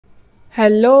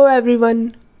Hello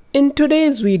everyone. In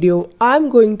today's video, I'm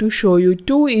going to show you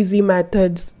two easy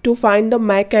methods to find the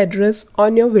MAC address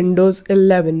on your Windows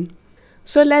 11.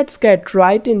 So let's get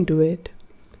right into it.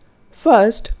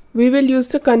 First, we will use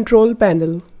the control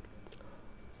panel.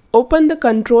 Open the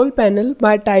control panel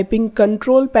by typing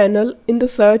control panel in the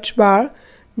search bar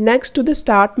next to the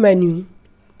start menu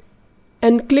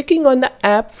and clicking on the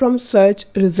app from search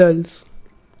results.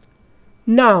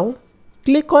 Now,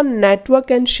 click on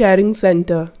Network and Sharing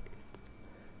Center.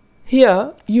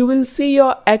 Here you will see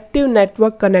your active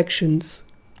network connections.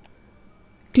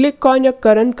 Click on your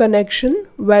current connection,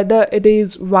 whether it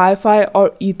is Wi-Fi or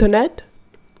Ethernet.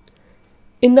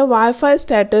 In the Wi-Fi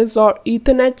status or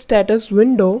Ethernet status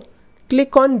window,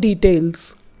 click on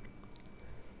Details.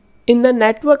 In the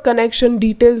Network Connection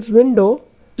Details window,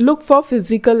 look for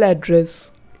Physical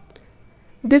Address.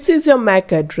 This is your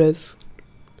MAC address.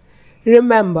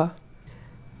 Remember,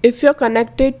 if you're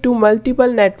connected to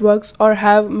multiple networks or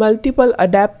have multiple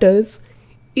adapters,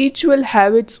 each will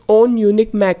have its own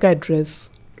unique MAC address.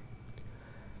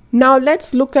 Now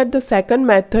let's look at the second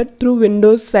method through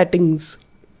Windows Settings.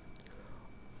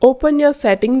 Open your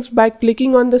settings by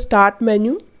clicking on the Start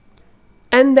menu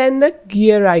and then the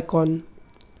gear icon,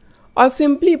 or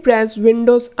simply press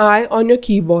Windows I on your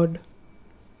keyboard.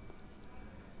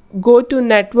 Go to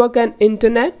Network and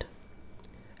Internet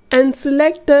and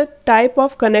select the type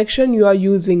of connection you are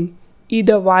using,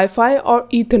 either Wi-Fi or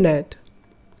Ethernet.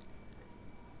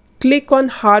 Click on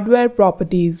Hardware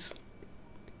Properties.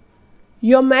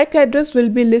 Your MAC address will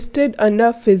be listed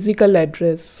under Physical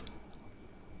Address.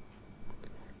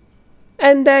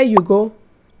 And there you go,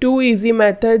 two easy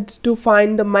methods to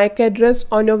find the MAC address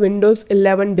on your Windows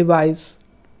 11 device.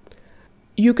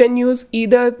 You can use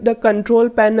either the control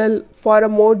panel for a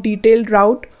more detailed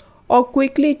route or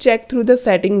quickly check through the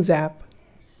settings app.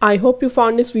 I hope you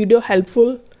found this video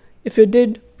helpful. If you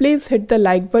did, please hit the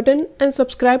like button and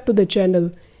subscribe to the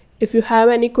channel. If you have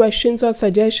any questions or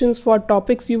suggestions for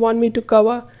topics you want me to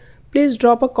cover, please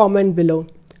drop a comment below.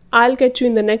 I'll catch you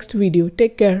in the next video.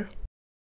 Take care.